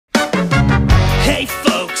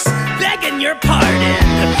your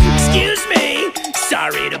pardon. Excuse me,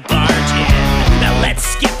 sorry to barge in. Now let's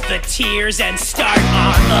skip the tears and start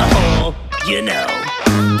on the whole, you know,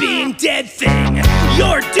 being dead thing.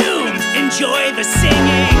 You're doomed, enjoy the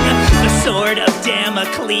singing. The sword of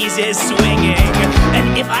Damocles is swinging.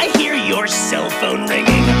 And if I hear your cell phone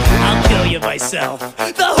ringing, I'll kill you myself.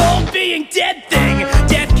 The whole being dead thing.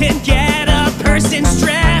 Death can get a person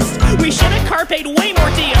stressed. We should have carped way more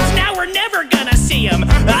deals. Now we're never gonna see them.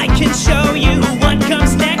 I can show you what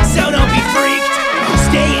comes next, so don't be freaked.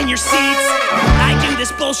 Stay in your seats. I do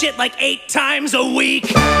this bullshit like 8 times a week.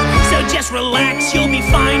 So just relax, you'll be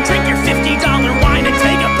fine. Drink your $50 wine and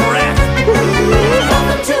take a breath.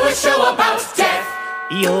 Welcome to a show about death.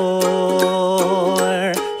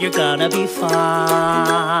 You're gonna be fine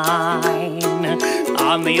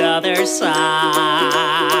on the other side.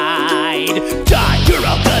 Die, you're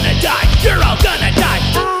all gonna die. You're all gonna die.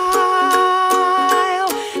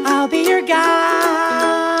 I'll be your guide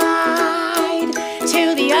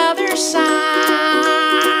to the other side.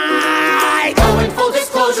 Oh, in full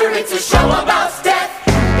disclosure, it's a show about death.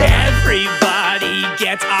 Everybody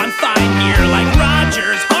gets on fine here, like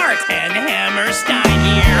Rogers, Hart, and Hammerstein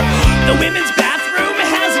here. The women's bathroom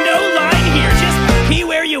has no line here. Just pee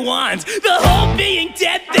where you want. The whole being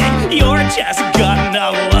dead thing. You're just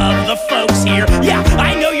gonna love the folks here. Yeah,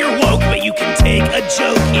 I know you're woke, but you can take a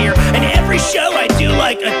joke here. And every show I do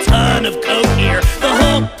like a ton of coke here. The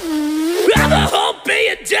whole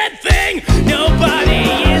being dead thing. Nobody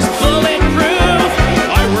is bulletproof.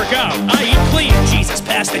 I work out, I eat clean. Jesus,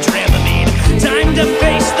 pass the Dramamine. Time to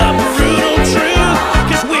face the brutal truth.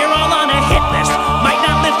 Cause we're all on a hit list. Might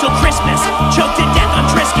not live till Christmas. Choked to death on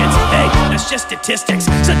Triscuits. Hey, that's just statistics.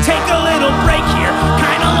 So take a little break here.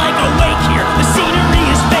 Kinda like a wake here. The scenery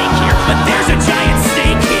is fake here, but there's a giant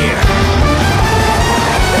steak here.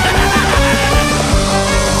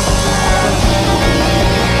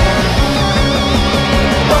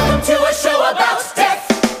 Welcome to a show about death.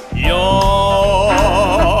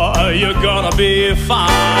 You're gonna be fine.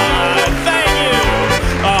 Thank you.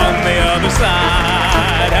 On the other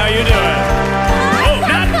side. How you doing? Oh,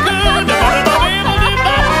 not good.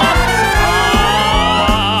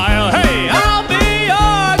 Hey, I'll be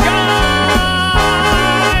your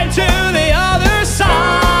guide to the other side.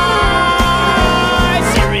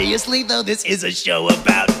 Seriously though, this is a show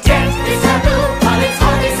about death. It's taboo, but it's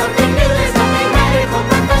hardly something new. There's nothing medical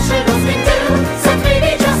professionals can do. So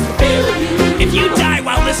maybe just feel you. If you die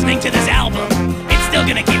while listening to this album, it's still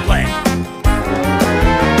gonna keep playing.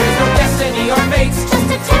 There's no destiny or fate,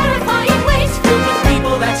 just a terrifying weight filled with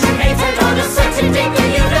people that you hate, and on a certain day the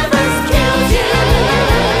universe kills you.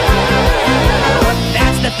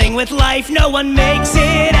 That's the thing with life, no one makes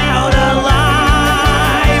it out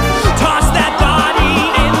alive. Toss that body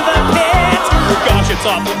in the pit. Gosh, it's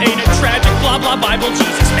awful, ain't it tragic? Blah blah Bible,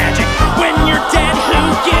 Jesus magic. When you're dead, who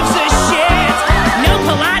gives a shit? No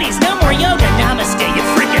Pilates, no more yoga, namaste, you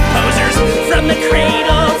freaking posers. From the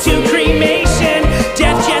cradle to cremation,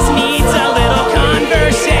 death just needs a little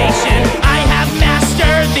conversation. I have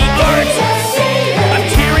mastered the art of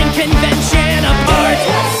tearing convention apart.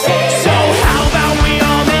 So how about we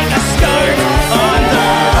all make a start on the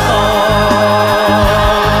whole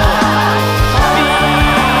being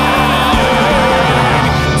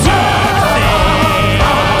dead thing?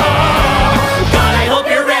 God, I hope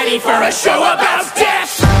you're ready for a show about